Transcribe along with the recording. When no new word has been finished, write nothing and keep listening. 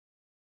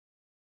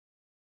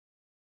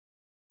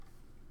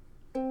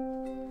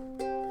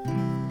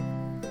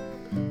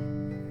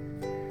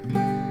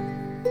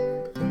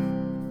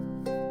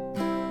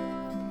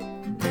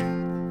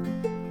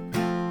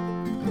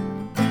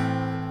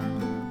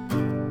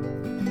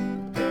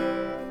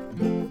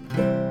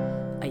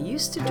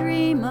used to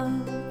dream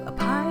of a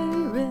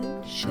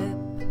pirate ship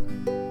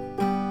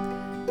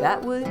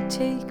that would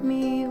take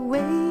me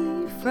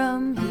away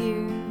from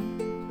here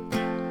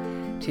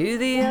to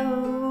the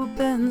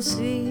open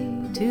sea,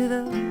 to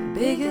the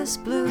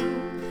biggest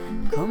blue,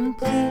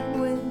 complete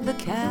with the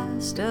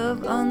cast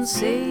of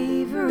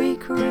unsavory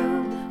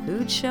crew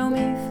who'd show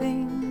me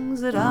things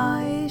that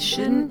I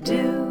shouldn't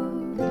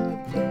do.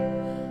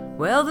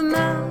 Well, the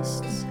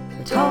masts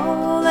were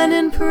tall and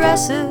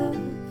impressive,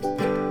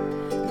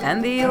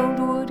 and the old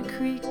wood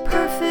creaked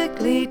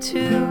perfectly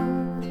too,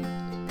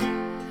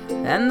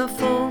 and the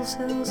full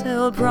sails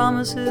held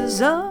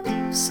promises of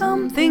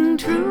something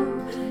true.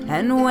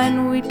 And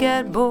when we'd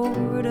get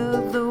bored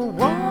of the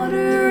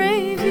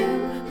watery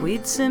view,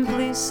 we'd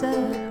simply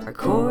set our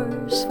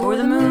course for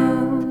the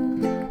moon.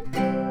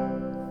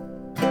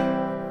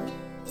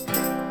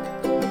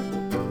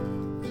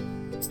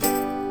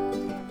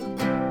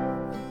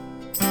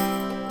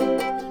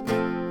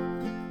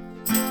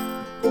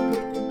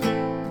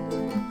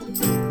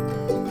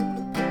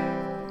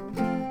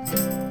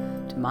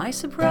 To my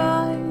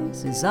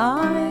surprise, as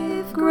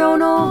I've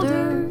grown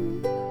older,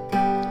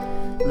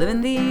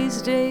 living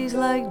these days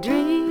like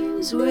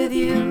dreams with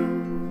you,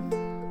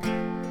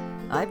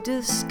 I've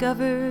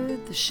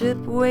discovered the ship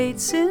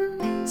waits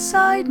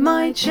inside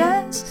my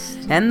chest,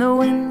 and the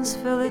winds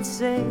fill its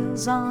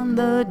sails on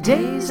the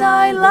days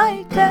I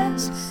like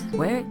best.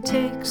 Where it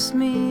takes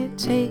me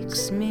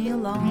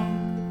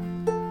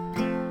along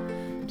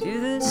to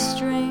this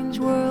strange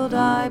world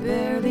I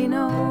barely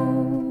know.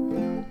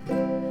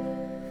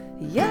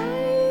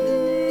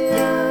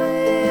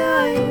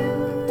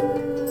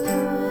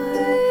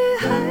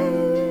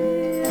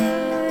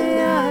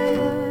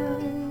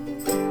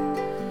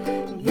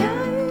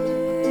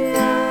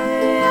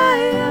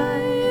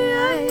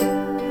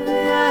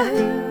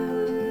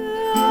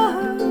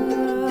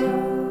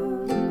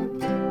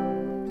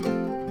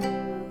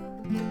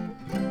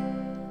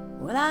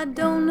 Well, I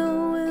don't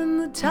know when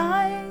the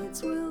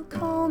tides will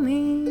call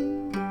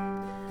me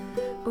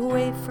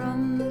away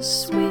from the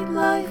sweet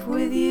life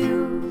with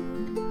you,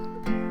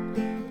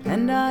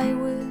 and I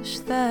wish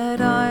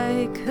that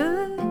I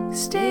could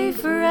stay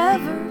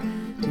forever.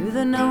 To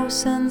the no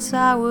since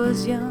I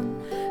was young,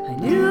 I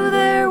knew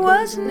there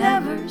was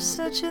never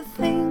such a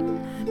thing,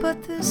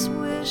 but this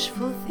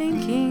wishful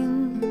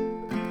thinking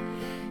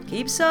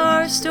keeps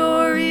our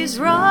stories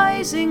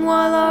rising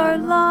while our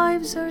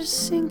lives are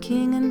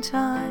sinking in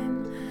time.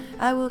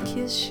 I will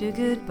kiss you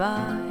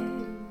goodbye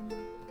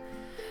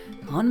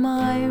on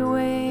my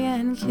way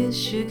and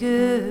kiss you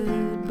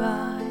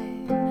goodbye.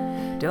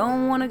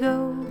 Don't wanna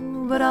go,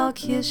 but I'll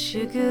kiss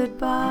you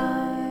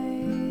goodbye.